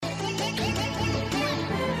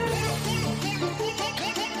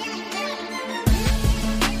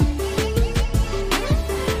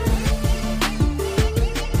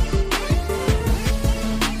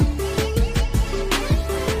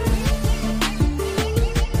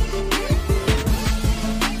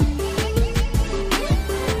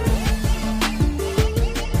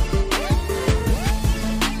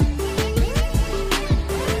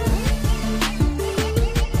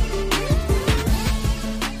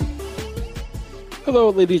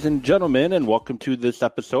Hello, ladies and gentlemen, and welcome to this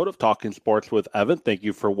episode of Talking Sports with Evan. Thank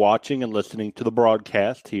you for watching and listening to the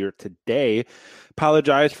broadcast here today.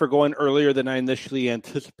 Apologize for going earlier than I initially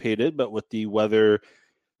anticipated, but with the weather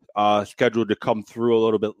scheduled to come through a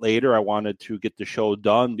little bit later, I wanted to get the show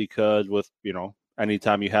done because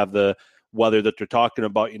anytime you have the weather that they're talking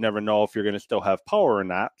about, you never know if you're going to still have power or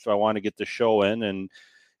not. So I want to get the show in and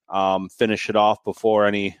finish it off before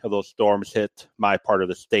any of those storms hit my part of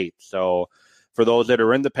the state. So for those that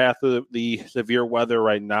are in the path of the severe weather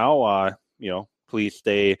right now, please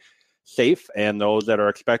stay safe. And those that are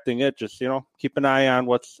expecting it, just, keep an eye on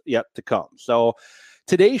what's yet to come. So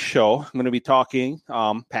today's show, I'm going to be talking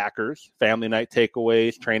Packers, family night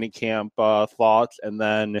takeaways, training camp thoughts, and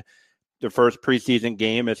then the first preseason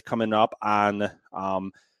game is coming up on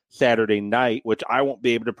Saturday night, which I won't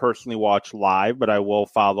be able to personally watch live, but I will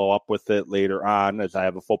follow up with it later on as I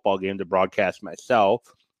have a football game to broadcast myself.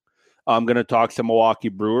 I'm going to talk some Milwaukee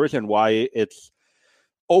Brewers and why it's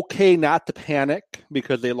okay not to panic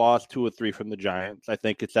because they lost 2 or 3 from the Giants. I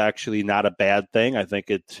think it's actually not a bad thing. I think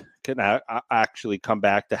it can actually come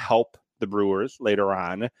back to help the Brewers later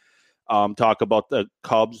on. Talk about the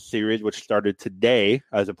Cubs series, which started today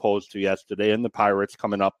as opposed to yesterday, and the Pirates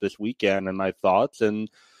coming up this weekend, and my thoughts. And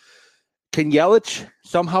can Yelich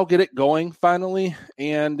somehow get it going finally?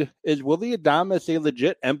 And is Willy Adames a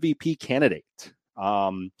legit MVP candidate?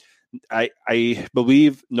 I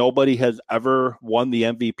believe nobody has ever won the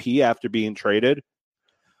MVP after being traded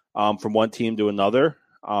from one team to another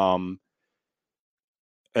in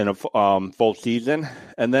a full season.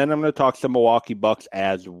 And then I'm going to talk some Milwaukee Bucks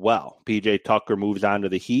as well. PJ Tucker moves on to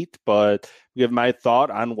the Heat, but give my thought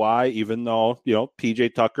on why, even though,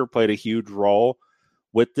 PJ Tucker played a huge role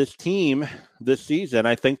with this team this season,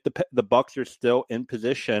 I think the Bucks are still in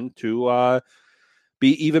position to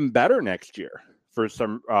be even better next year.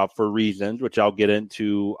 For reasons, which I'll get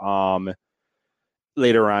into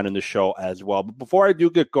later on in the show as well. But before I do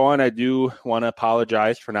get going, I do want to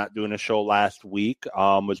apologize for not doing a show last week.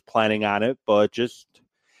 Was planning on it, but just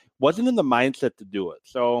wasn't in the mindset to do it.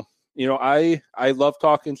 So, I love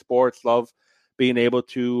talking sports, love being able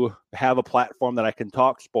to have a platform that I can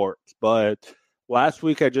talk sports. But last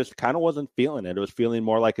week, I just kind of wasn't feeling it. It was feeling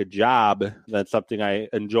more like a job than something I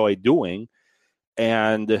enjoy doing.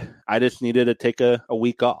 And I just needed to take a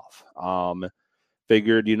week off.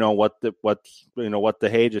 Figured, what the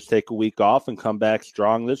hey, just take a week off and come back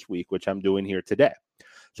strong this week, which I'm doing here today.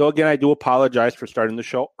 So again, I do apologize for starting the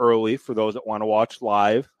show early for those that want to watch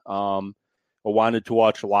live. Or wanted to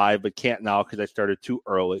watch live, but can't now because I started too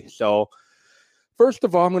early. So first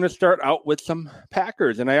of all, I'm going to start out with some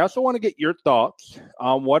Packers. And I also want to get your thoughts.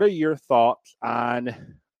 What are your thoughts on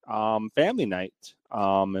family night?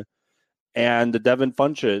 And the Devin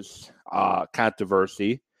Funchess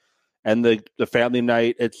controversy and the family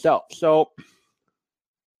night itself. So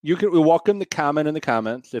we welcome the comment in the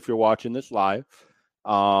comments if you're watching this live.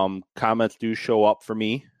 Comments do show up for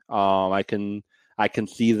me. I can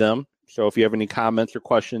see them. So if you have any comments or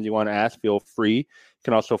questions you want to ask, feel free. You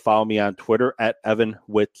can also follow me on Twitter at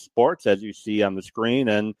EvanWittSports, as you see on the screen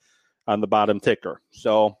and on the bottom ticker.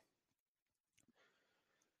 So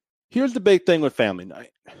here's the big thing with family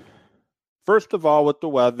night. First of all, with the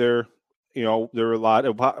weather, there were a lot.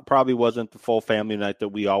 It probably wasn't the full family night that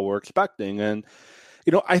we all were expecting. And,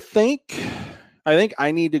 I think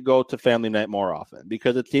I need to go to family night more often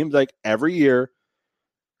because it seems like every year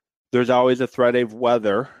there's always a threat of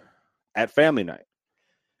weather at family night.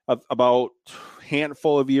 About a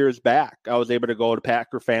handful of years back, I was able to go to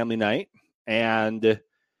Packer family night, and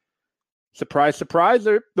surprise, surprise,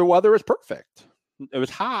 the weather was perfect. It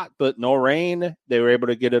was hot, but no rain. They were able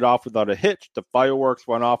to get it off without a hitch. The fireworks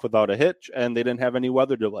went off without a hitch, and they didn't have any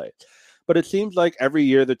weather delays. But it seems like every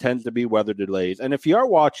year there tends to be weather delays. And if you are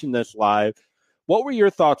watching this live, what were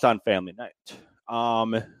your thoughts on family night?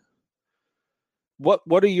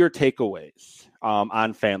 What are your takeaways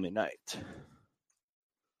on family night?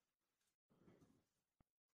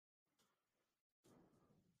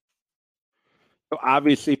 So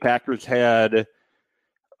obviously, Packers had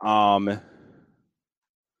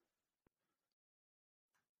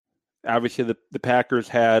obviously the Packers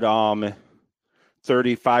had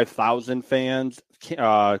 35,000 fans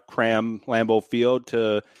cram Lambeau Field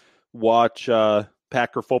to watch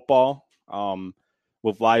Packer football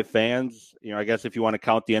with live fans. I guess if you want to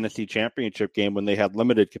count the NFC Championship game when they had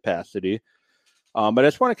limited capacity. But I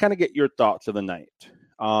just want to kind of get your thoughts of the night.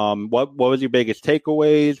 What was your biggest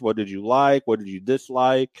takeaways? What did you like? What did you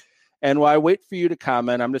dislike? And while I wait for you to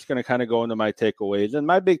comment, I'm just going to kind of go into my takeaways. And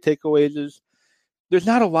my big takeaways is there's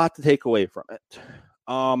not a lot to take away from it.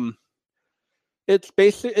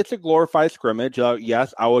 It's a glorified scrimmage.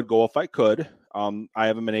 Yes, I would go if I could. I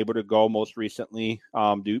haven't been able to go most recently.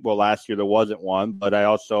 Last year there wasn't one, but I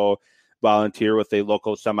also volunteer with a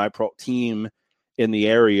local semi-pro team in the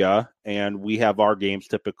area, and we have our games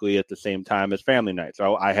typically at the same time as family night.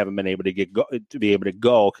 So I haven't been able to be able to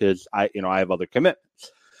go because I have other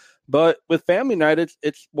commitments. But with family night,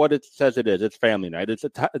 it's what it says it is. It's family night. It's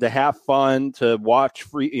to have fun, to watch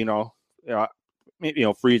free.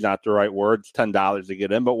 Free is not the right word. It's $10 to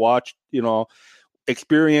get in, but watch.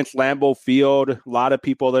 Experience Lambeau Field. A lot of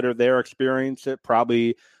people that are there experience it.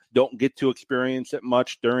 Probably don't get to experience it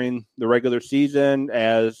much during the regular season,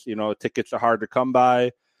 as tickets are hard to come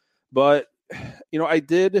by. But I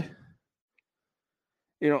did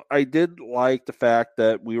like the fact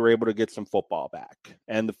that we were able to get some football back.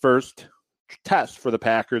 And the first test for the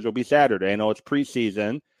Packers will be Saturday. I know it's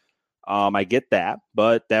preseason. I get that,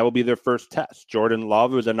 but that will be their first test. Jordan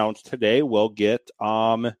Love, was announced today, will get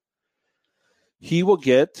he will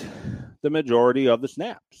get the majority of the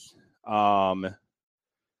snaps.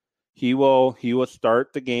 He will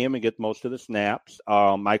start the game and get most of the snaps.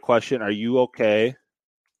 My question: are you okay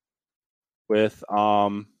with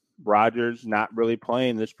Rodgers not really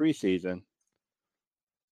playing this preseason?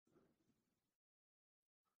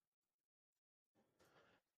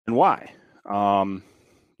 And why?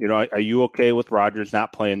 Are you okay with Rodgers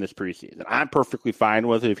not playing this preseason? I'm perfectly fine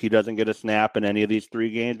with it if he doesn't get a snap in any of these 3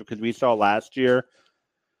 games, because we saw last year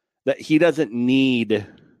that he doesn't need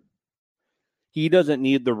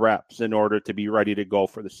the reps in order to be ready to go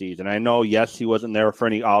for the season. I know, yes, he wasn't there for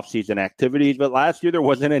any offseason activities, but last year there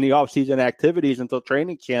wasn't any offseason activities until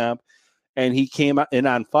training camp, and he came in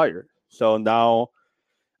on fire. So now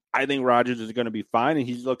I think Rodgers is going to be fine, and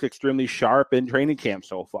he's looked extremely sharp in training camp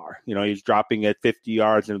so far. He's dropping at 50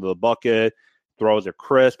 yards into the bucket, throws are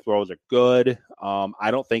crisp, throws are good.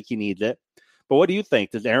 I don't think he needs it. But what do you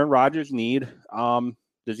think? Does Aaron Rodgers need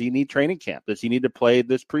does he need training camp? Does he need to play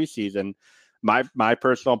this preseason? My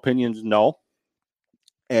personal opinion is no.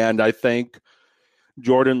 And I think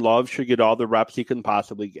Jordan Love should get all the reps he can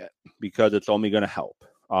possibly get, because it's only going to help.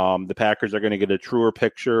 The Packers are going to get a truer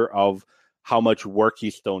picture of how much work he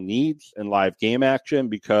still needs in live game action,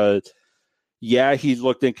 because, yeah, he's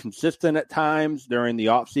looked inconsistent at times during the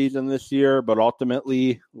offseason this year, but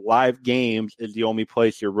ultimately live games is the only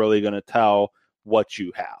place you're really going to tell what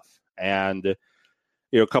you have. And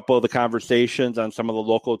a couple of the conversations on some of the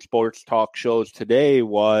local sports talk shows today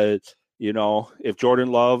was, if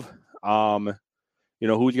Jordan Love, who's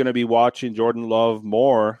going to be watching Jordan Love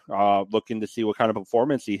more, looking to see what kind of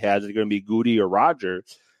performance he has. Is it going to be Goody or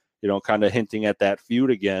Rodgers? Kind of hinting at that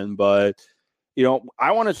feud again. But,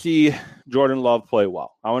 I want to see Jordan Love play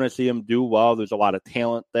well. I want to see him do well. There's a lot of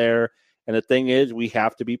talent there. And the thing is, we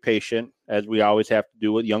have to be patient, as we always have to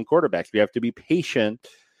do with young quarterbacks. We have to be patient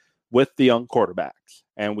with the young quarterbacks.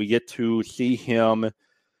 And we get to see him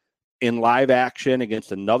in live action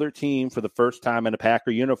against another team for the first time in a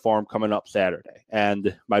Packer uniform coming up Saturday.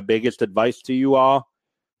 And my biggest advice to you all,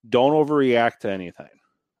 don't overreact to anything.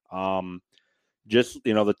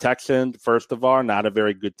 The Texans, first of all, not a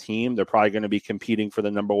very good team. They're probably going to be competing for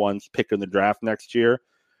the number 1 pick in the draft next year.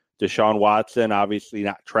 Deshaun Watson, obviously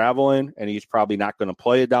not traveling, and he's probably not going to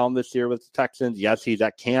play it down this year with the Texans. Yes, he's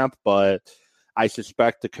at camp, but I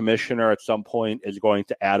suspect the commissioner at some point is going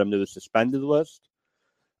to add him to the suspended list.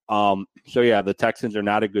 The Texans are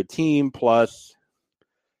not a good team. Plus,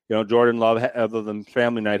 Jordan Love, other than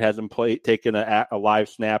family night, hasn't taken a live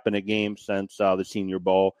snap in a game since the Senior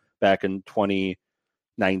Bowl back in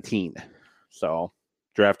 2019. So,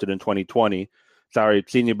 drafted in 2020. Sorry,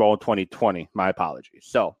 Senior Bowl in 2020. My apologies.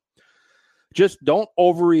 So, just don't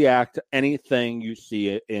overreact to anything you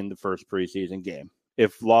see in the first preseason game.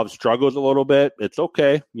 If Love struggles a little bit, it's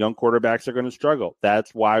okay. Young quarterbacks are going to struggle.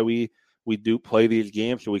 That's why we do play these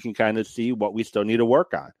games, so we can kind of see what we still need to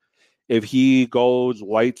work on. If he goes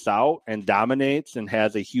lights out and dominates and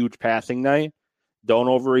has a huge passing night, don't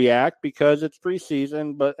overreact, because it's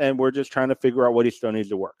preseason, and we're just trying to figure out what he still needs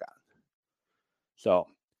to work on. So,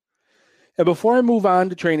 and before I move on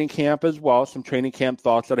to training camp as well, some training camp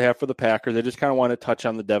thoughts that I have for the Packers, I just kind of want to touch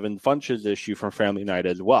on the Devin Funchess issue from family night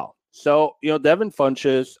as well. So, Devin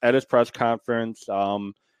Funchess at his press conference,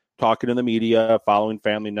 talking to the media following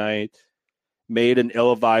family night, made an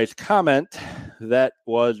ill-advised comment that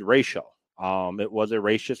was racial. It was a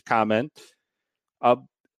racist comment,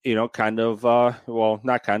 not kind of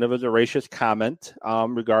as a racist comment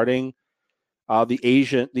regarding the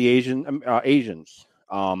Asians.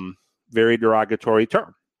 Very derogatory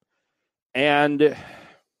term. And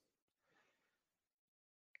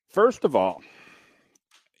first of all,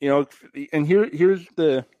 and here's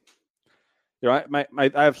the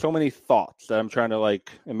I have so many thoughts that I'm trying to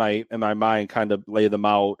like in my mind kind of lay them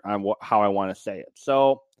out on how I want to say it.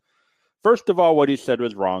 So first of all, what he said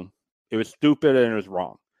was wrong. It was stupid and it was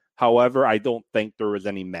wrong. However, I don't think there was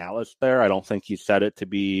any malice there. I don't think he said it to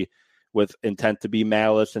be with intent to be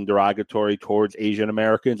malice and derogatory towards Asian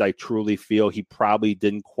Americans. I truly feel he probably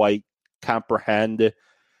didn't quite comprehend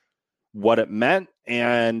what it meant.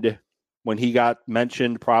 And when he got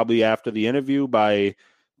mentioned probably after the interview by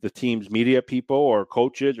the team's media people or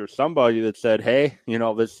coaches or somebody that said, hey,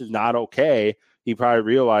 this is not okay, he probably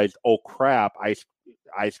realized, oh, crap,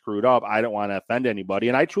 I screwed up. I don't want to offend anybody.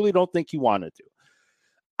 And I truly don't think he wanted to.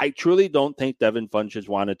 I truly don't think Devin Funchess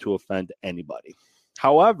wanted to offend anybody.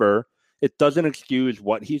 However, it doesn't excuse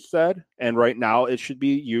what he said. And right now it should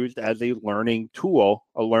be used as a learning tool,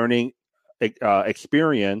 a learning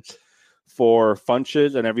experience for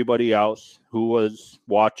Funchess and everybody else who was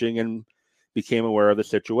watching and became aware of the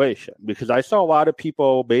situation. Because I saw a lot of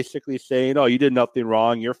people basically saying, oh, you did nothing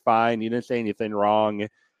wrong. You're fine. You didn't say anything wrong.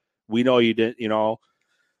 We know you didn't,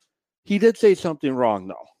 He did say something wrong,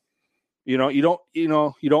 though. You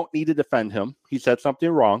don't need to defend him. He said something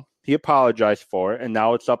wrong. He apologized for it, and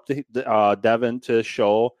now it's up to Devin to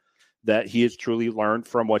show that he has truly learned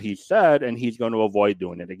from what he said, and he's going to avoid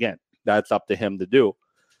doing it again. That's up to him to do.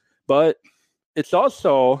 But it's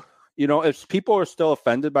also, if people are still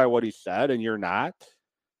offended by what he said and you're not,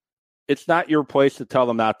 it's not your place to tell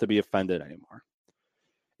them not to be offended anymore.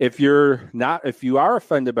 If you are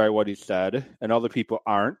offended by what he said and other people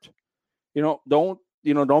aren't,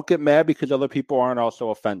 don't get mad because other people aren't also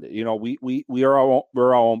offended. We're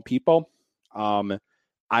our own people.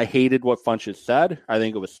 I hated what Funchess said. I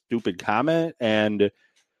think it was a stupid comment, and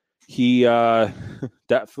he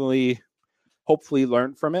definitely, hopefully,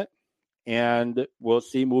 learned from it. And we'll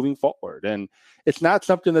see moving forward. And it's not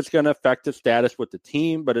something that's going to affect the status with the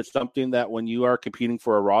team, but it's something that when you are competing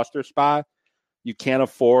for a roster spot, you can't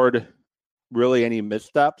afford really any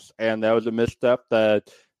missteps. And that was a misstep that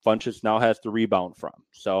Funchess now has to rebound from.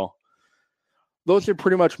 So those are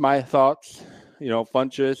pretty much my thoughts.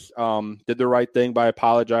 Funchess did the right thing by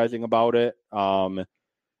apologizing about it.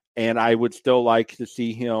 And I would still like to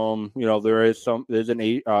see him, there's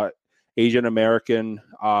an Asian American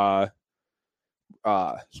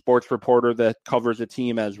sports reporter that covers the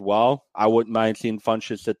team as well. I wouldn't mind seeing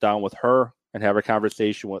Funchess sit down with her and have a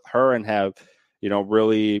conversation with her and have,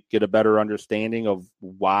 really get a better understanding of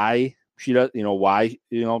why she does, why,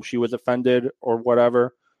 she was offended or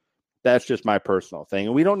whatever. That's just my personal thing.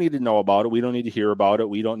 And we don't need to know about it. We don't need to hear about it.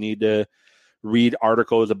 We don't need to read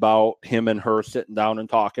articles about him and her sitting down and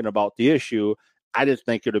talking about the issue. I just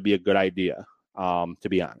think it would be a good idea, to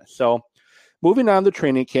be honest. So moving on to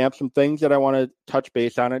training camp, some things that I want to touch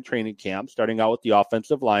base on at training camp, starting out with the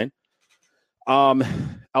offensive line.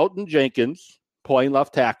 Elgton Jenkins playing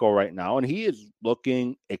left tackle right now, and he is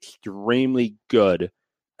looking extremely good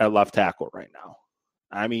at left tackle right now.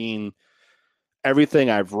 I mean, everything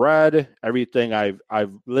I've read, everything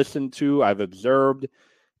I've listened to, I've observed,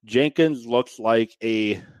 Jenkins looks like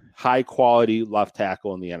a high-quality left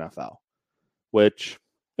tackle in the NFL, which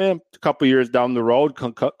a couple years down the road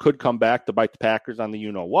could come back to bite the Packers on the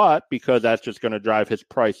you-know-what, because that's just going to drive his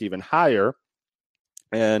price even higher,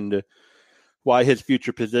 and why his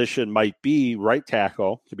future position might be right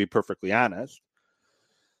tackle, to be perfectly honest.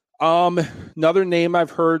 Another name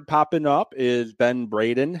I've heard popping up is Ben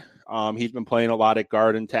Braden. He's been playing a lot at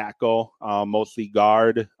guard and tackle, mostly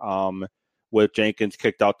guard, with Jenkins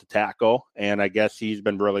kicked out to tackle, and I guess he's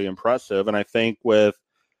been really impressive. And I think with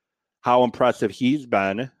how impressive he's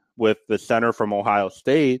been with the center from Ohio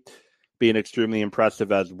State being extremely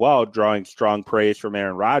impressive as well, drawing strong praise from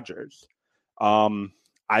Aaron Rodgers.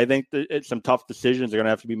 I think that some tough decisions are going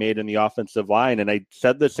to have to be made in the offensive line. And I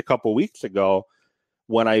said this a couple weeks ago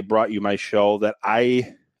when I brought you my show that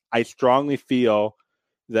I strongly feel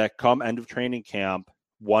that come end of training camp,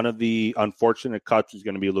 one of the unfortunate cuts is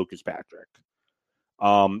going to be Lucas Patrick.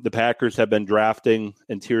 The Packers have been drafting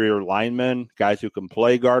interior linemen, guys who can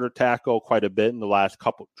play guard or tackle quite a bit in the last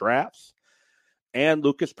couple drafts. And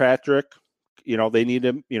Lucas Patrick, they need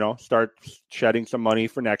to, start shedding some money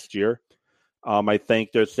for next year. I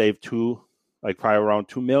think they'll save probably around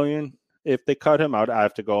 $2 million if they cut him. I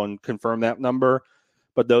have to go and confirm that number,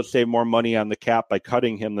 but they'll save more money on the cap by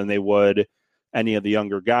cutting him than they would any of the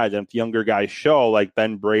younger guys. And if the younger guys show, like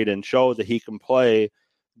Ben Braden shows that he can play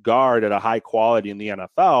guard at a high quality in the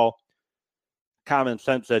NFL, common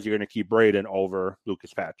sense says you're going to keep Braden over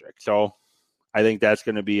Lucas Patrick. So I think that's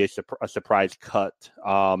going to be a surprise cut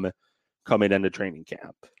coming into training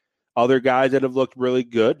camp. Other guys that have looked really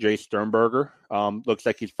good, Jay Sternberger, looks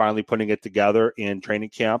like he's finally putting it together in training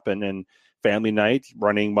camp and in family nights,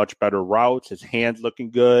 running much better routes. His hands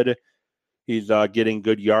looking good. He's getting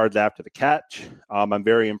good yards after the catch. I'm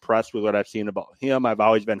very impressed with what I've seen about him. I've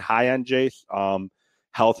always been high on Jace.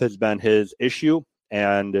 Health has been his issue,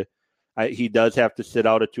 and he does have to sit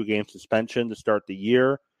out a 2-game suspension to start the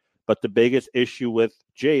year. But the biggest issue with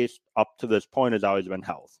Jace up to this point has always been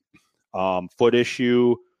health. Foot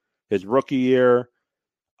issue his rookie year,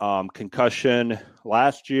 concussion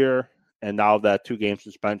last year, and now that 2-game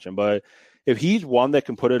suspension. But if he's one that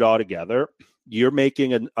can put it all together, you're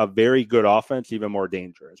making a very good offense even more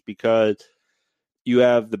dangerous, because you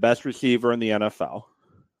have the best receiver in the NFL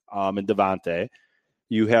in Devontae.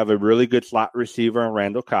 You have a really good slot receiver in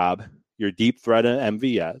Randall Cobb. Your deep threat in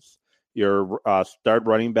MVS. Your stud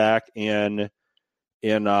running back in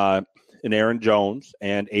Aaron Jones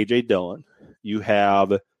and A.J. Dillon. You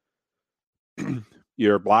have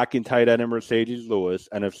your blocking tight end in Mercedes Lewis.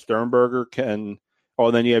 And if Sternberger can –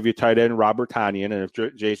 then you have your tight end Robert Tonyan. And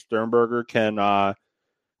if Jay Sternberger can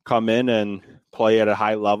come in and play at a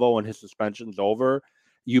high level when his suspension's over,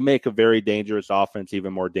 you make a very dangerous offense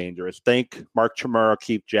even more dangerous. Think Mark Chmura,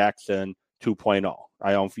 Keith Jackson 2.0.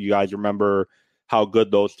 I don't know if you guys remember how good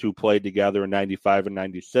those two played together in 95 and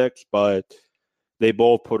 96, but they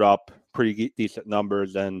both put up pretty decent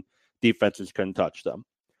numbers and defenses couldn't touch them.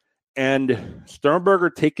 And Sternberger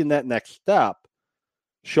taking that next step,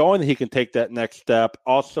 showing that he can take that next step,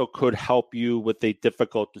 also could help you with a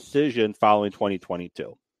difficult decision following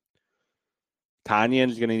 2022. Tonyan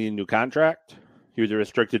is going to need a new contract. He was a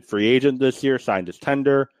restricted free agent this year, signed his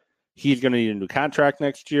tender. He's going to need a new contract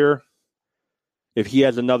next year. If he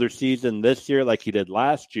has another season this year like he did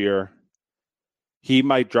last year, he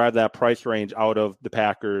might drive that price range out of the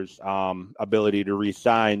Packers' ability to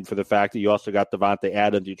re-sign, for the fact that you also got Devontae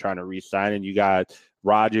Adams you're trying to re-sign, and you got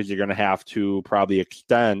Rodgers you're going to have to probably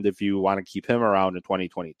extend if you want to keep him around in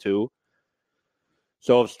 2022.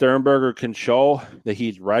 So if Sternberger can show that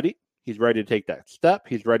he's ready to take that step,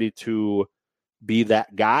 he's ready to be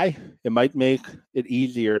that guy, it might make it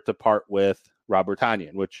easier to part with Robert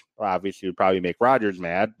Tonyan, which obviously would probably make Rodgers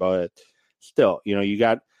mad, but still, you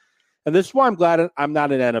got, and this is why I'm glad I'm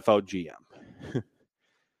not an NFL GM.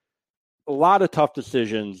 A lot of tough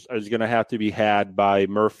decisions is going to have to be had by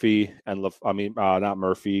Murphy and not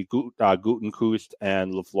Murphy, Gutekunst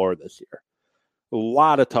and LaFleur this year. A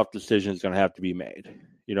lot of tough decisions going to have to be made.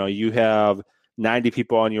 You have 90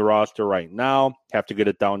 people on your roster right now, have to get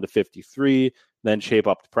it down to 53, then shape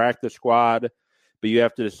up the practice squad. But you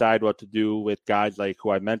have to decide what to do with guys like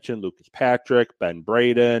who I mentioned, Lucas Patrick, Ben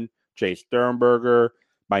Braden, Jay Sternberger.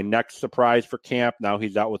 My next surprise for camp, now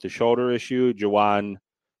he's out with a shoulder issue, Juwan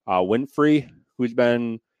Winfrey, who's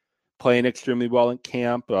been playing extremely well in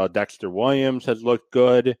camp. Dexter Williams has looked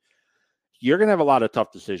good. You're going to have a lot of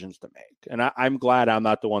tough decisions to make. And I'm glad I'm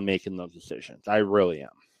not the one making those decisions. I really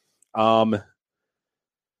am.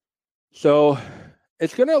 So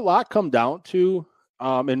it's going to a lot come down to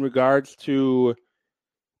in regards to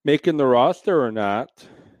making the roster or not.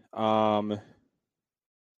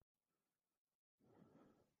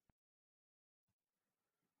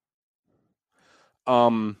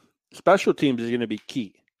 Special teams is going to be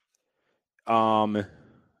key. They're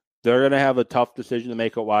going to have a tough decision to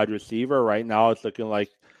make a wide receiver. Right now, it's looking like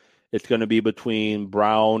it's going to be between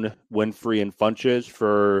Brown, Winfrey, and Funches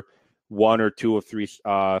for one or two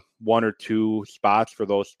spots for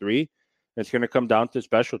those three. It's going to come down to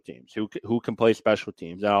special teams. Who can play special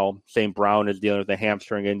teams? Now, St. Brown is dealing with a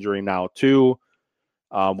hamstring injury now too.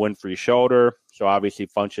 Winfrey shoulder. So obviously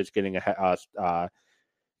Funches getting a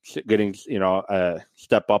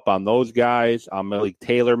step up on those guys. Malik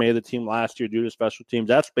Taylor made the team last year due to special teams.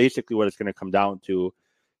 That's basically what it's going to come down to.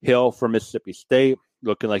 Hill from Mississippi State,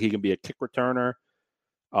 looking like he can be a kick returner.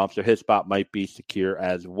 So his spot might be secure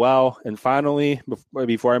as well. And finally,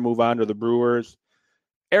 before I move on to the Brewers,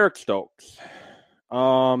 Eric Stokes.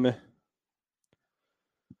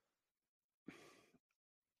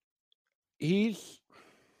 He's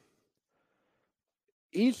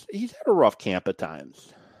had a rough camp at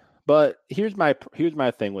times. But here's my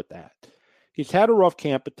thing with that. He's had a rough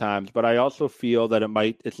camp at times, but I also feel that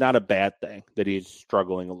it's not a bad thing that he's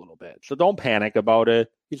struggling a little bit. So don't panic about it.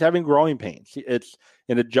 He's having growing pains. It's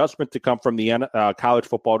an adjustment to come from the college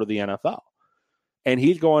football to the NFL. And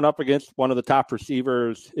he's going up against one of the top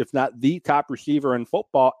receivers, if not the top receiver in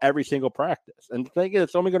football, every single practice. And the thing is,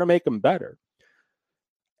 it's only going to make him better.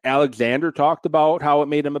 Alexander talked about how it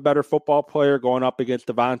made him a better football player going up against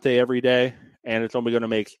Devontae every day, and it's only going to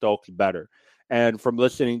make Stokes better. And from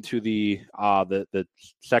listening to the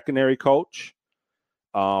secondary coach,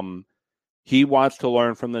 he wants to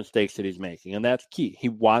learn from the mistakes that he's making, and that's key. He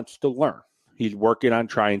wants to learn. He's working on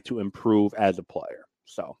trying to improve as a player.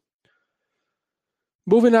 So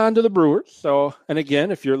moving on to the Brewers. So, and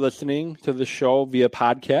again, if you're listening to the show via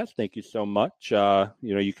podcast, thank you so much.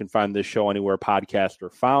 You can find this show anywhere podcasts are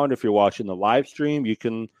found. If you're watching the live stream, you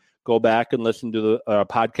can go back and listen to the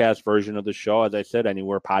podcast version of the show. As I said,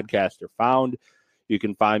 anywhere podcasts are found. You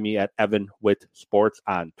can find me at Evan Witt Sports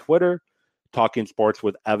on Twitter, Talking Sports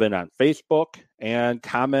with Evan on Facebook, and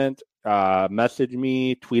comment, message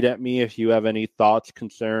me, tweet at me if you have any thoughts,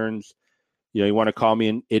 concerns. You want to call me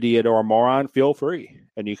an idiot or a moron, feel free.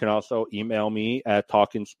 And you can also email me at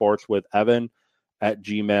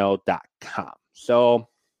talkingsportswithevan@gmail.com. So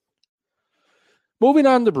moving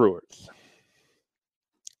on to Brewers.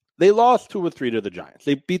 They lost 2 or 3 to the Giants.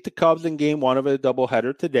 They beat the Cubs in game 1 of a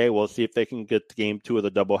doubleheader today. We'll see if they can get game 2 of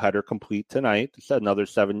the doubleheader complete tonight. It's another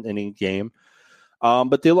 7-inning game.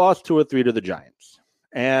 But they lost 2 or 3 to the Giants.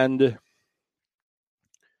 And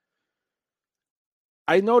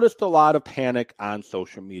I noticed a lot of panic on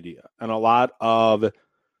social media and a lot of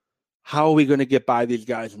how are we going to get by these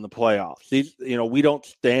guys in the playoffs? We don't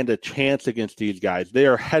stand a chance against these guys. They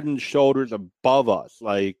are head and shoulders above us.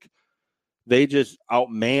 Like, they just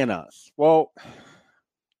outman us. Well,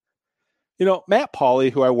 Matt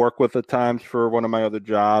Pauley, who I work with at times for one of my other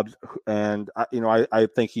jobs, and I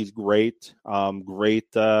think he's great. Great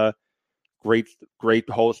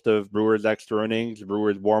host of Brewers Extra Innings,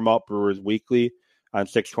 Brewers Warm Up, Brewers Weekly on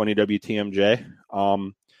 620 WTMJ.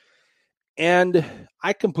 And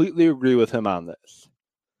I completely agree with him on this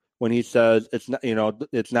when he says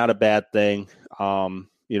it's not a bad thing.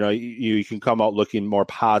 You can come out looking more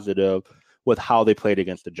positive with how they played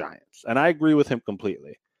against the Giants. And I agree with him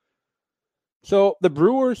completely. So the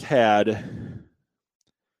Brewers had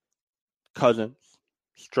Cousins,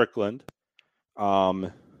 Strickland,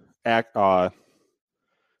 Hader,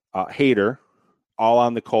 all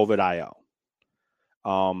on the COVID IL.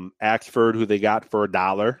 Axford, who they got for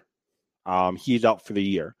 $1, he's out for the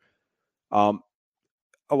year. A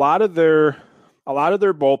lot of their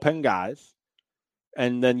bullpen guys,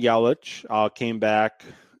 and then Yelich came back.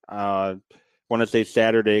 I want to say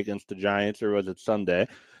Saturday against the Giants, or was it Sunday?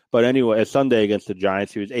 But anyway, Sunday against the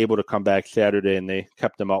Giants, he was able to come back Saturday, and they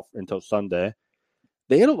kept him out until Sunday.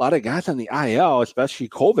 They had a lot of guys on the IL, especially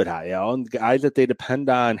COVID IL, and guys that they depend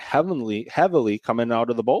on heavily coming out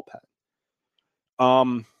of the bullpen.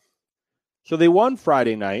 So they won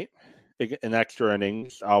Friday night in extra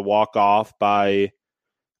innings, walk off by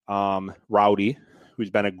Rowdy, who's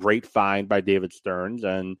been a great find by David Stearns,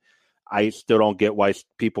 and I still don't get why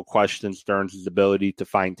people question Stearns' ability to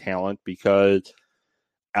find talent, because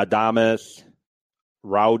Adames,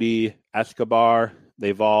 Rowdy, Escobar,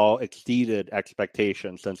 they've all exceeded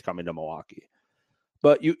expectations since coming to Milwaukee.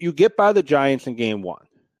 But you get by the Giants in game 1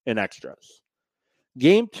 in extras.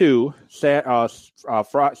 Game 2,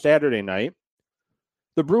 Saturday night,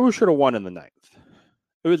 the Brewers should have won in the 9th.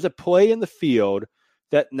 It was a play in the field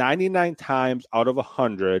that 99 times out of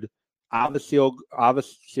 100,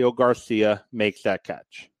 Avisail Garcia makes that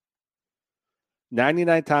catch.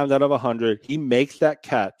 99 times out of 100, he makes that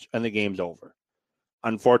catch, and the game's over.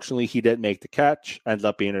 Unfortunately, he didn't make the catch. Ends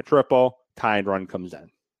up being a triple. Tying run comes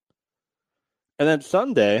in. And then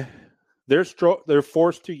Sunday, they're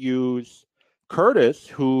forced to use Curtis,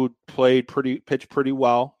 who pitched pretty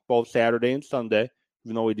well both Saturday and Sunday,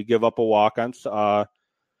 even though he did give up a walk on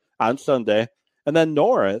Sunday. And then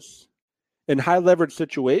Norris, in high leverage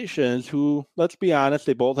situations, who, let's be honest,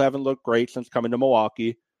 they both haven't looked great since coming to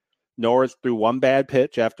Milwaukee. Norris threw one bad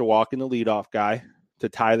pitch after walking the leadoff guy to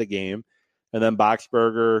tie the game. And then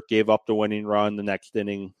Boxberger gave up the winning run the next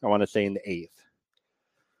inning, I want to say in the 8th.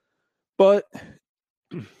 But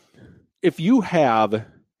if you have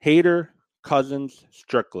Hader, Cousins,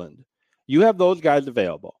 Strickland, you have those guys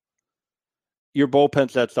available, your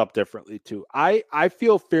bullpen sets up differently too. I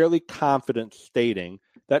feel fairly confident stating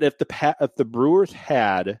that if the Brewers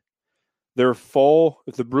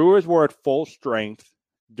were at full strength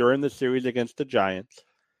during the series against the Giants,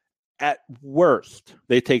 at worst,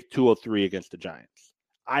 they take 203 against the Giants.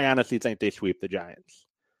 I honestly think they sweep the Giants.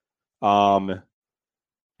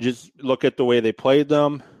 Just look at the way they played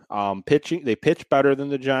them. Pitching, they pitch better than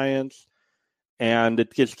the Giants. And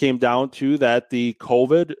it just came down to that the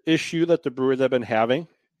COVID issue that the Brewers have been having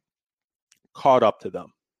caught up to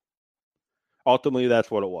them. Ultimately, that's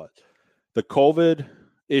what it was. The COVID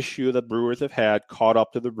issue that Brewers have had caught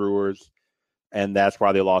up to the Brewers, and that's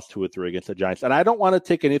why they lost 2 or 3 against the Giants. And I don't want to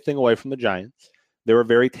take anything away from the Giants. They're a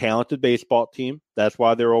very talented baseball team. That's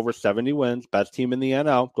why they're over 70 wins, best team in the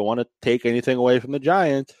NL. Don't want to take anything away from the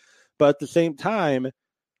Giants. But at the same time,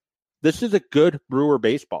 this is a good Brewer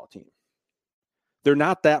baseball team. they're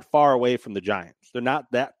not that far away from the Giants. There's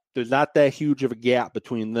not that huge of a gap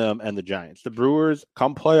between them and the Giants. The Brewers,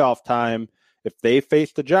 come playoff time, if they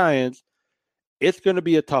face the Giants, it's going to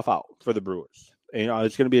be a tough out for the Brewers.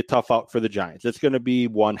 It's going to be a tough out for the Giants. It's going to be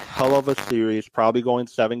one hell of a series, probably going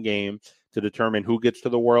 7 games to determine who gets to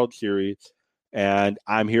the World Series. And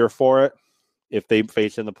I'm here for it. If they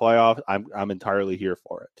face in the playoffs, I'm entirely here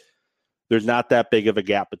for it. There's not that big of a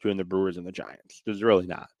gap between the Brewers and the Giants. There's really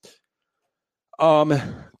not.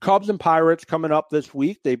 Cubs and Pirates coming up this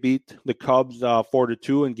week. They beat the Cubs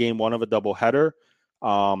 4-2 in game 1 of a doubleheader.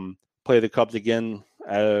 Play the Cubs again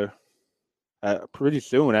pretty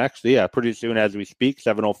soon, actually. Yeah, pretty soon as we speak.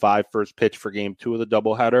 7:05 first pitch for game 2 of the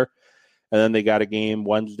doubleheader. And then they got a game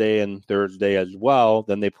Wednesday and Thursday as well.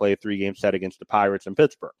 Then they play a 3-game set against the Pirates in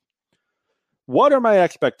Pittsburgh. What are my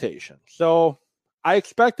expectations? So I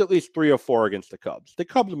expect at least 3 or 4 against the Cubs. The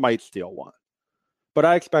Cubs might steal one, but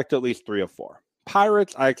I expect at least 3 or 4.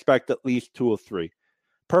 Pirates, I expect at least 2 or 3.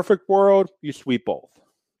 Perfect world, you sweep both.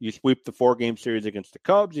 You sweep the 4-game series against the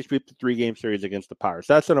Cubs. You sweep the 3-game series against the Pirates.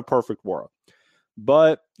 That's in a perfect world.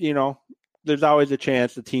 But, there's always a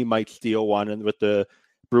chance the team might steal one. And with the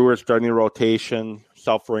Brewers starting the rotation,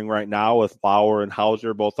 suffering right now with Lauer and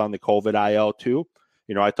Hauser both on the COVID IL too.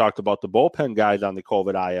 I talked about the bullpen guys on the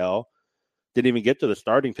COVID IL. Didn't even get to the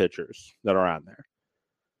starting pitchers that are on there.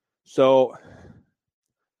 So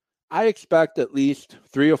I expect at least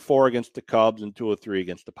 3 or 4 against the Cubs and 2 or 3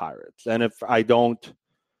 against the Pirates. And if I don't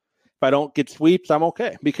get sweeps, I'm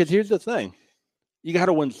okay. Because here's the thing. You got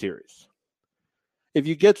to win series. If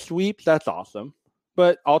you get sweeps, that's awesome.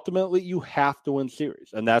 But ultimately, you have to win series.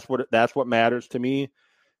 And that's what matters to me.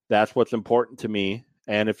 That's what's important to me.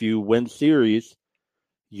 And if you win series,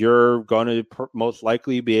 you're going to most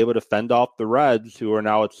likely be able to fend off the Reds, who are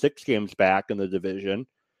now at 6 games back in the division.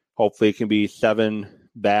 Hopefully it can be 7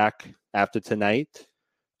 back after tonight,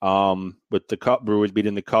 with the Brewers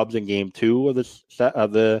beating the Cubs in game 2 of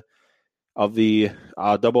the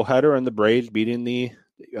doubleheader, and the Braves beating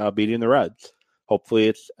the Reds. Hopefully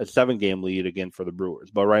it's a 7-game lead again for the Brewers.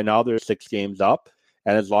 But right now they're 6 games up,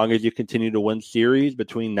 and as long as you continue to win series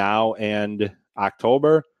between now and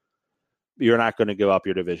October, you're not going to give up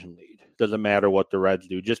your division lead. Doesn't matter what the Reds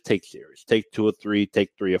do. Just take series. Take 2 or 3. Take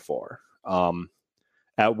 3 or 4.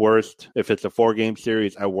 At worst, if it's a 4-game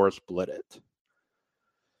series, at worst, split it.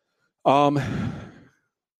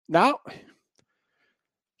 Now,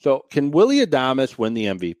 so can Willy Adames win the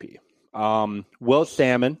MVP? Will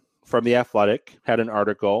Salmon from The Athletic had an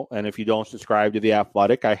article, and if you don't subscribe to The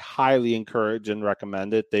Athletic, I highly encourage and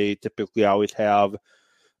recommend it. They typically always have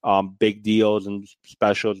big deals and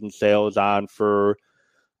specials and sales on for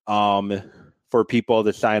people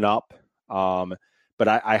to sign up. But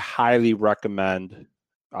I highly recommend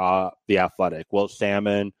The Athletic. Will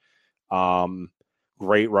Salmon,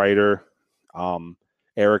 great writer.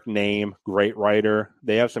 Eric Name, great writer.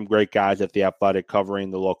 They have some great guys at The Athletic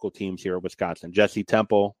covering the local teams here in Wisconsin. Jesse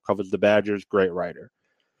Temple covers the Badgers, great writer.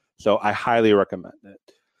 So I highly recommend it.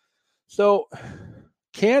 So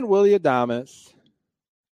can Willy Adames...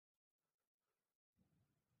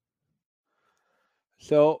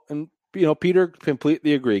 So, and Peter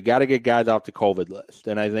completely agree. Got to get guys off the COVID list.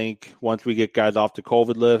 And I think once we get guys off the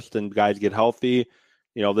COVID list and guys get healthy,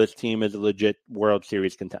 this team is a legit World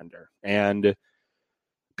Series contender. And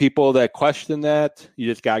people that question that, you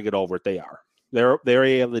just got to get over it. They are. They're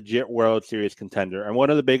a legit World Series contender. And one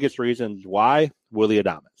of the biggest reasons why, Willy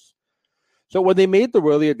Adames. So when they made the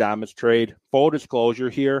Willy Adames trade, full disclosure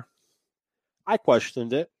here, I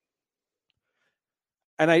questioned it.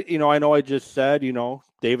 And I know I just said,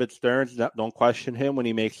 David Stearns, don't question him when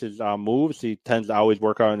he makes his moves. He tends to always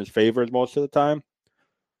work out in his favors most of the time.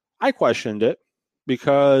 I questioned it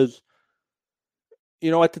because,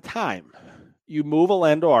 at the time, you move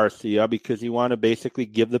Orlando Arcia because you want to basically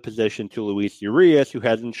give the position to Luis Urias, who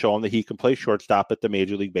hasn't shown that he can play shortstop at the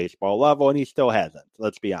Major League Baseball level, and he still hasn't.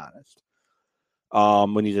 Let's be honest.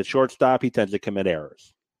 When he's a shortstop, he tends to commit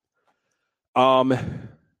errors.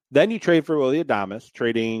 Then you trade for Willy Adames,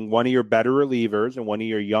 trading one of your better relievers and one of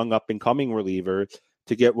your young up-and-coming relievers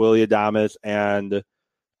to get Willy Adames and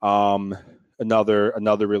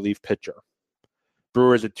another relief pitcher.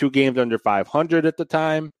 Brewers at 2 games under 500 at the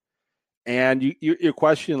time. And you're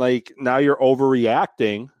questioning, now you're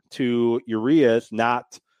overreacting to Urias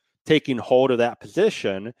not taking hold of that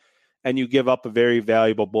position, and you give up a very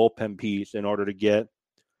valuable bullpen piece in order to get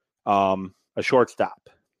a shortstop.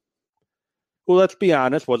 Well, let's be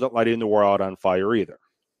honest, wasn't lighting the world on fire either,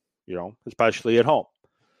 especially at home.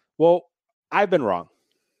 Well, I've been wrong.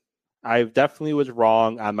 I definitely was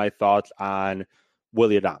wrong on my thoughts on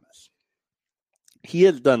Willy Adames. he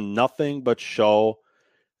has done nothing but show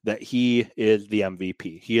that he is the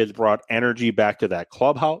MVP. He has brought energy back to that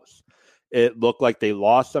clubhouse. It looked like they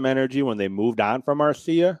lost some energy when they moved on from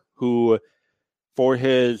Arcia, who, for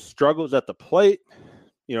his struggles at the plate,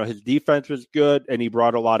 his defense was good, and he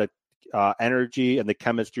brought a lot of energy, and the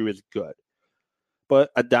chemistry was good. But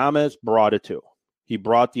Adames brought it too. He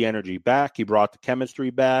brought the energy back. He brought the chemistry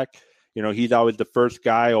back. He's always the first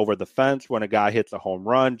guy over the fence when a guy hits a home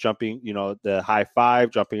run, jumping, the high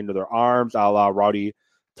five, jumping into their arms, a la Rowdy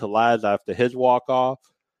Tellez after his walk-off.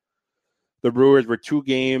 The Brewers were 2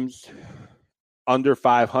 games under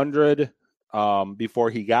 500 before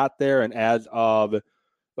he got there. And as of the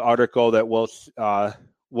article that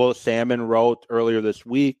Will Salmon wrote earlier this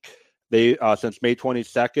week, they since May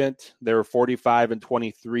 22nd, they were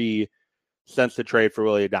 45-23 since the trade for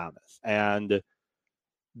Willy Adames. And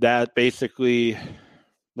that basically,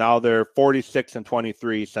 now they're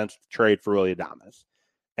 46-23 since the trade for Willy Adames.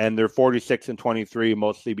 And they're 46-23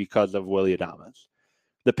 mostly because of Willy Adames.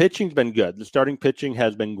 The pitching's been good. The starting pitching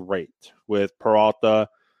has been great with Peralta,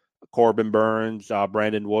 Corbin Burns,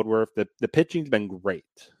 Brandon Woodruff. The pitching's been great.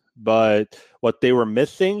 But what they were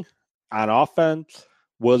missing on offense,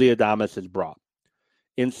 Willy Adames has brought.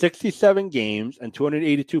 In 67 games and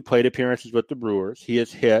 282 plate appearances with the Brewers, he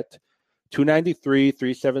has hit 293,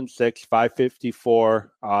 376,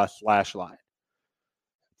 554 slash line.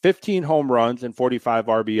 15 home runs and 45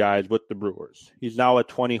 RBIs with the Brewers. He's now at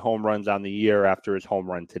 20 home runs on the year after his home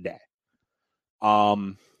run today.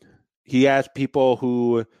 He has people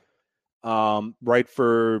who write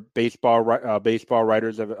for baseball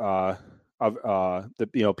writers of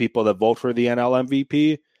the people that vote for the NL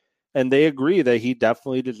MVP, and they agree that he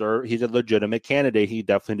definitely he's a legitimate candidate. He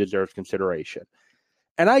definitely deserves consideration.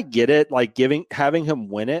 And I get it, like having him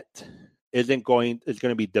win it is going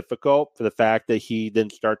to be difficult for the fact that he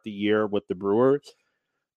didn't start the year with the Brewers.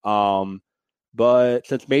 But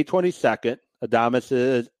since May 22nd,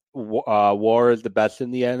 Adames' WAR is the best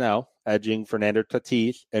in the NL, edging Fernando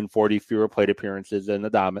Tatis and 40 fewer plate appearances than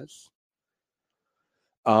Adames.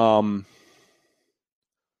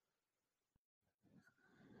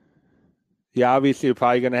 He obviously is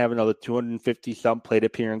probably going to have another 250-some plate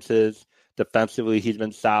appearances. Defensively, he's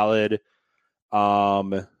been solid.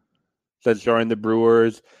 Since joining the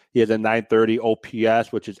Brewers, he has a 930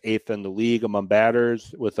 OPS, which is 8th in the league among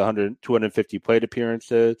batters with 250 plate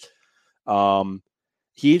appearances.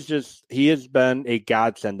 He has been a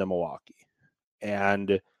godsend to Milwaukee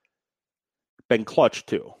and been clutch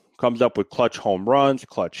too. Comes up with clutch home runs,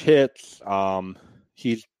 clutch hits.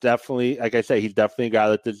 He's definitely, like I say, he's definitely a guy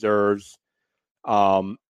that deserves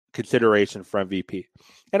consideration for MVP.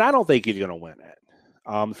 And I don't think he's going to win it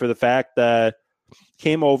for the fact that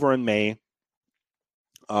came over in May.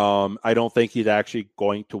 I don't think he's actually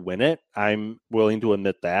going to win it. I'm willing to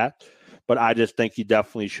admit that. But I just think he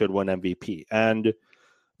definitely should win MVP. And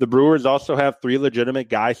the Brewers also have 3 legitimate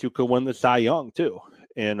guys who could win the Cy Young, too,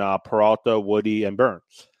 in Peralta, Woody, and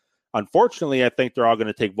Burns. Unfortunately, I think they're all going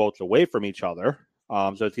to take votes away from each other. So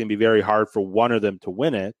it's going to be very hard for one of them to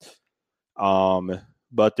win it.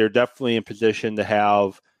 But they're definitely in position to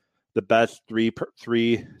have the best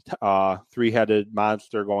three-headed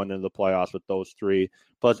monster going into the playoffs with those 3.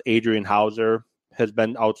 Plus, Adrian Hauser has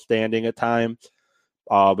been outstanding at times.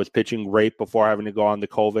 Was pitching great before having to go on the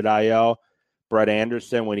COVID IL. Brett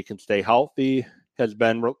Anderson, when he can stay healthy, has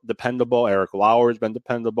been dependable. Eric Lauer has been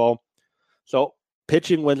dependable. So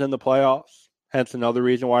pitching wins in the playoffs. Hence another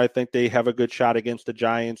reason why I think they have a good shot against the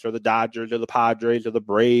Giants or the Dodgers or the Padres or the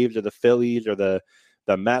Braves or the Phillies or the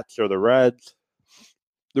Mets or the Reds.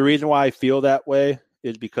 The reason why I feel that way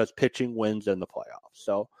is because pitching wins in the playoffs.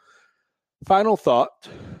 So, final thought.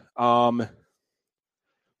 I'm going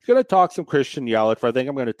to talk some Christian Yelich, but I think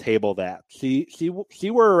I'm going to table that. See where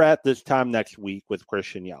we're at this time next week with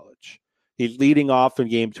Christian Yelich. He's leading off in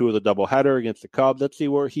Game 2 of the doubleheader against the Cubs. Let's see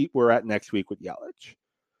where we're at next week with Yelich.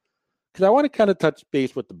 Because I want to kind of touch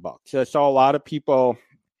base with the Bucks. I saw a lot of people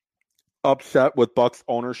upset with Bucks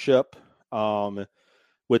ownership.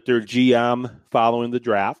 With their GM following the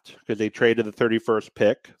draft because they traded the 31st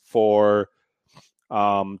pick for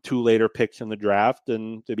 2 later picks in the draft.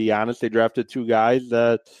 And to be honest, they drafted 2 guys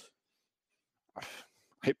that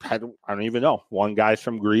I don't even know. One guy's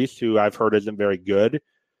from Greece who I've heard isn't very good.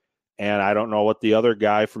 And I don't know what the other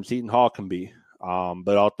guy from Seton Hall can be.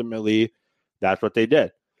 But ultimately, that's what they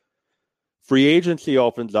did. Free agency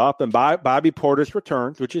opens up, and Bobby Portis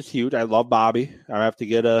returns, which is huge. I love Bobby. I have to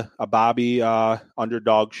get a Bobby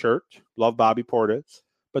underdog shirt. Love Bobby Portis.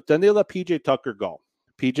 But then they let P.J. Tucker go.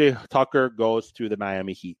 P.J. Tucker goes to the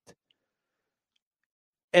Miami Heat.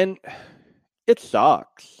 And it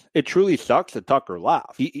sucks. It truly sucks that Tucker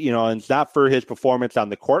left. And it's not for his performance on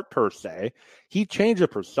the court per se. He changed the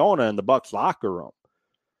persona in the Bucks locker room.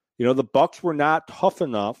 The Bucks were not tough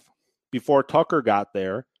enough before Tucker got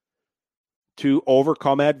there to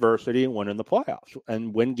overcome adversity and win in the playoffs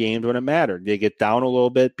and win games when it mattered. They get down a little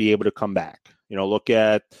bit, be able to come back. Look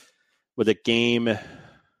at, was it game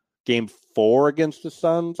 4 against the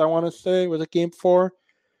Suns, I want to say? Was it game 4?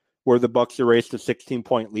 Where the Bucks erased a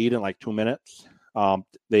 16-point lead in like 2 minutes.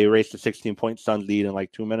 They erased a 16-point Suns lead in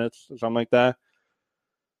like 2 minutes or something like that.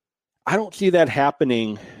 I don't see that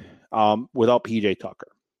happening without PJ Tucker.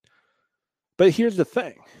 But here's the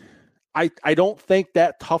thing. I don't think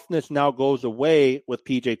that toughness now goes away with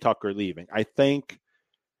PJ Tucker leaving. I think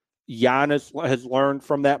Giannis has learned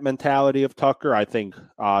from that mentality of Tucker. I think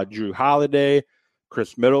Drew Holiday,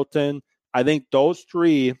 Chris Middleton, I think those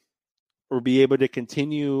three will be able to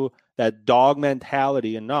continue that dog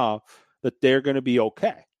mentality enough that they're going to be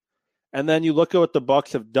okay. And then you look at what the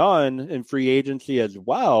Bucks have done in free agency as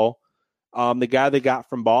well. The guy they got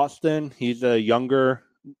from Boston, he's a younger,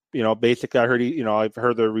 basically I heard I've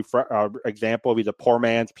heard the example of he's a poor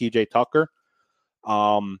man's PJ Tucker,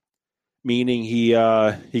 meaning he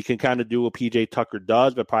can kind of do what PJ Tucker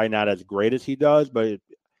does, but probably not as great as he does. But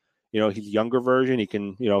he's a younger version. He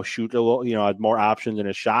can shoot a little, has more options in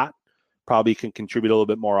his shot. Probably can contribute a little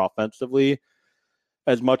bit more offensively.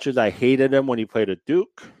 As much as I hated him when he played at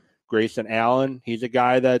Duke, Grayson Allen, he's a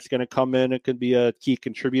guy that's going to come in and can be a key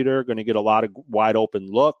contributor, going to get a lot of wide open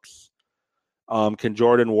looks. Can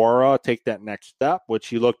Jordan Nwora take that next step, which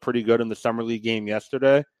he looked pretty good in the Summer League game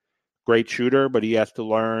yesterday? Great shooter, but he has to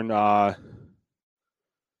learn. I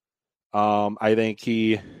think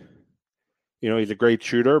he's a great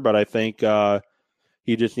shooter, but I think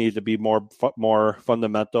he just needs to be more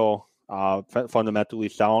fundamentally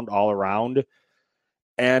sound all around.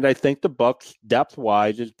 And I think the Bucks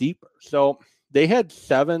depth-wise is deeper. So they had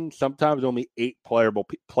 7, sometimes only 8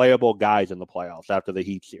 playable guys in the playoffs after the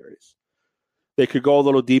Heat series. They could go a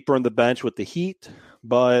little deeper in the bench with the Heat,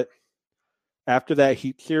 but after that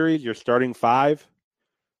Heat series, your starting 5,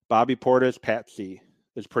 Bobby Portis, Pat C,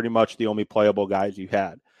 is pretty much the only playable guys you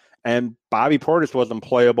had. And Bobby Portis wasn't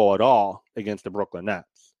playable at all against the Brooklyn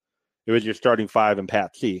Nets. It was your starting 5 and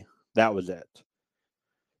Pat C. That was it.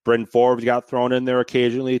 Bryn Forbes got thrown in there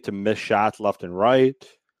occasionally to miss shots left and right.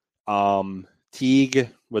 Teague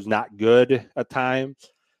was not good at times.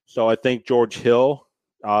 So I think George Hill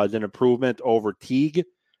is an improvement over Teague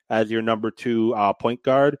as your number 2 point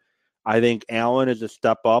guard. I think Allen is a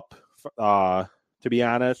step up, to be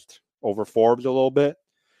honest, over Forbes a little bit.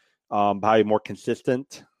 Probably more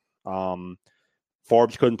consistent.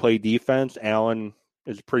 Forbes couldn't play defense. Allen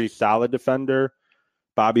is a pretty solid defender.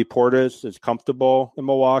 Bobby Portis is comfortable in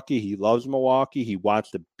Milwaukee. He loves Milwaukee. He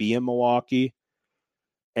wants to be in Milwaukee.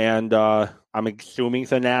 And I'm assuming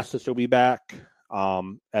Thanasis will be back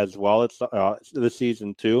as well this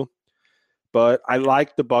season too. But I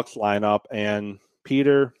like the Bucks lineup. And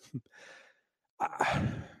Peter,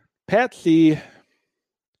 Pat C,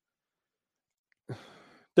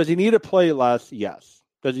 does he need to play less? Yes.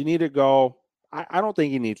 Does he need to go? I don't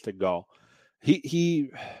think he needs to go.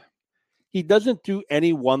 He doesn't do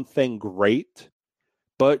any one thing great,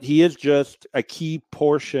 but he is just a key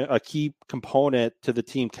component to the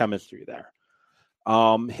team chemistry there.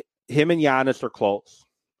 Him and Giannis are close.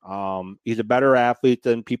 He's a better athlete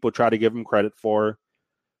than people try to give him credit for.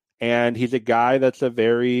 And he's a guy that's a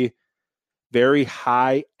very, very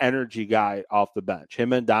high energy guy off the bench.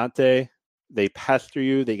 Him and Dante, they pester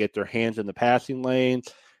you. They get their hands in the passing lane.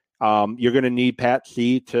 You're going to need Pat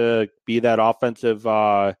C to be that offensive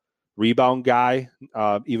rebound guy,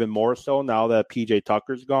 even more so now that PJ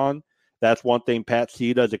Tucker's gone. That's one thing Pat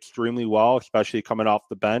C does extremely well, especially coming off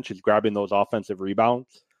the bench, is grabbing those offensive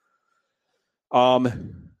rebounds.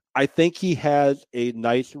 I think he has a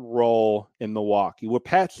nice role in Milwaukee. Where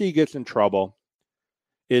Pat C gets in trouble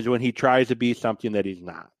is when he tries to be something that he's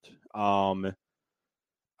not. I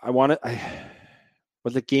think it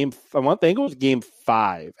was game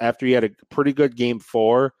 5. After he had a pretty good game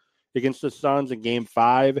 4 against the Suns, in game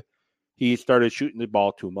 5, he started shooting the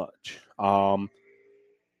ball too much.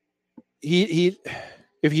 If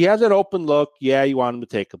he has an open look, yeah, you want him to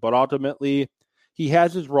take it. But ultimately, he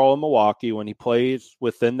has his role in Milwaukee. When he plays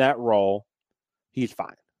within that role, he's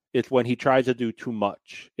fine. It's when he tries to do too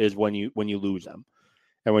much is when you lose him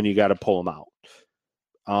and when you got to pull him out.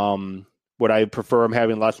 Would I prefer him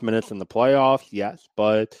having less minutes in the playoffs? Yes,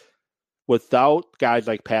 but without guys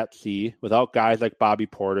like Pat C, without guys like Bobby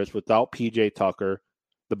Portis, without PJ Tucker,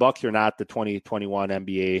 the Bucks are not the 2021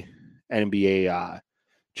 NBA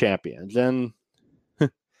champions. And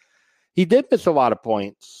He did miss a lot of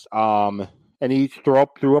points. And he threw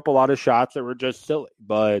up a lot of shots that were just silly.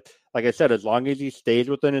 But like I said, as long as he stays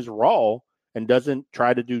within his role and doesn't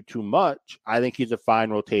try to do too much, I think he's a fine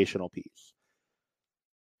rotational piece.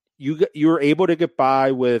 You were able to get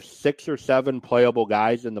by with 6 or 7 playable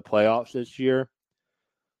guys in the playoffs this year.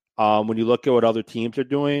 When you look at what other teams are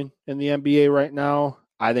doing in the NBA right now,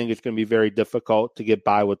 I think it's going to be very difficult to get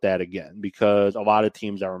by with that again because a lot of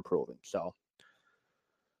teams are improving. So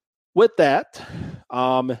with that,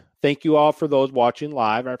 thank you all for those watching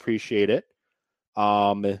live. I appreciate it.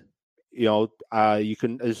 You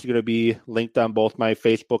can. This is going to be linked on both my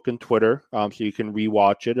Facebook and Twitter, so you can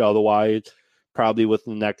rewatch it. Otherwise, probably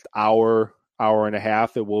within the next hour and a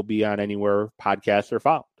half, it will be on anywhere podcasts are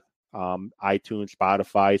found, iTunes,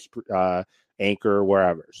 Spotify, Anchor,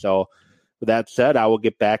 wherever. So, with that said, I will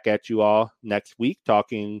get back at you all next week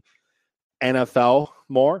talking NFL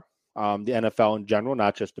more. The NFL in general,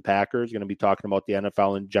 not just the Packers. Going to be talking about the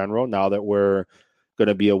NFL in general now that we're going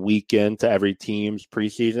to be a week into every team's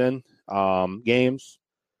preseason games.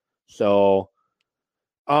 So,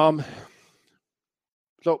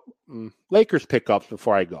 Lakers pickups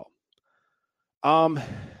before I go.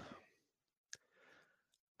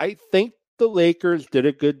 I think the Lakers did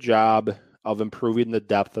a good job of improving the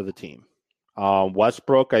depth of the team.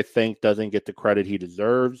 Westbrook, I think, doesn't get the credit he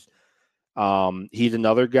deserves. He's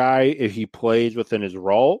another guy, if he plays within his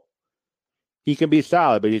role, he can be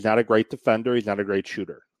solid, but he's not a great defender. He's not a great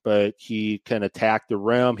shooter, but he can attack the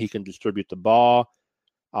rim. He can distribute the ball.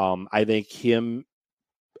 I think him,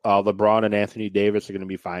 LeBron and Anthony Davis are going to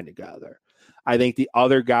be fine together. I think the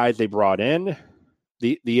other guys they brought in,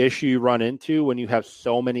 the issue you run into when you have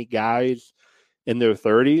so many guys in their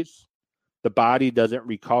 30s, the body doesn't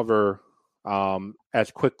recover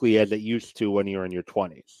as quickly as it used to when you're in your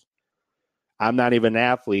 20s. I'm not even an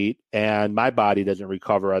athlete, and my body doesn't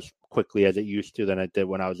recover as quickly as it used to than it did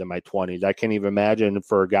when I was in my 20s. I can't even imagine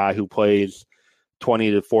for a guy who plays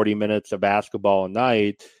 20 to 40 minutes of basketball a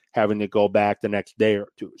night having to go back the next day or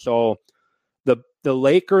two. So the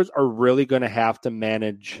Lakers are really going to have to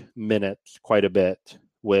manage minutes quite a bit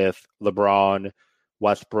with LeBron,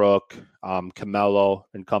 Westbrook, Carmelo,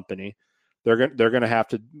 and company. They're going to have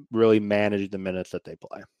to really manage the minutes that they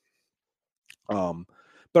play.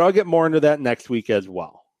 But I'll get more into that next week as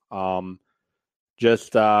well.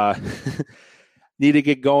 Just need to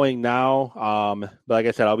get going now. But like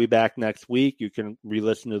I said, I'll be back next week. You can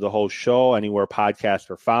re-listen to the whole show anywhere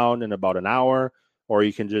podcasts are found in about an hour, or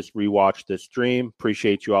you can just rewatch this stream.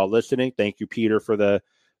 Appreciate you all listening. Thank you, Peter, for the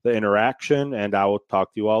interaction, and I will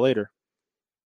talk to you all later.